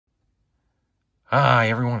Hi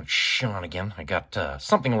everyone, it's Shaun again. I got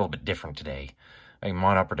something a little bit different today. I'm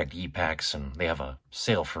on Upper Deck E-Packs, and they have a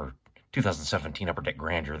sale for 2017 Upper Deck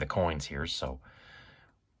Grandeur, the coins here, so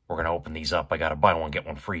we're going to open these up. I got a buy one, get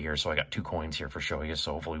one free here, so I got 2 coins here for show you,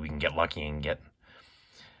 so hopefully we can get lucky and get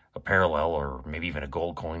a parallel or maybe even a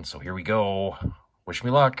gold coin. So here we go. Wish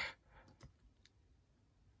me luck.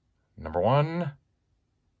 Number 1.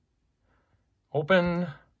 Open.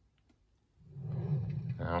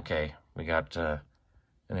 Okay, we got an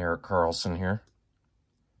Eric Carlson here.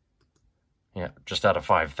 Yeah, just out of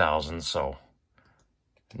 5,000, so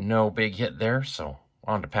no big hit there. So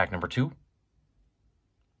on to pack number 2.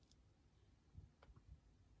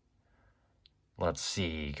 Let's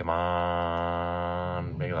see, come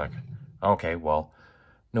on, big luck. Okay, well,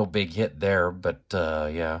 no big hit there, but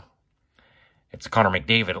yeah, it's a Connor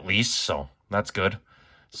McDavid at least, so that's good.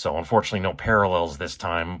 So unfortunately, no parallels this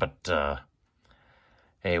time, but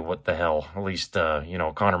hey, what the hell? At least, you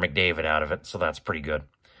know, Connor McDavid out of it, so that's pretty good.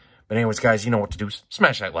 But anyways, guys, you know what to do.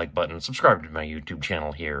 Smash that like button, subscribe to my YouTube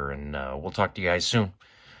channel here, and we'll talk to you guys soon.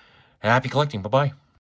 Happy collecting. Bye-bye.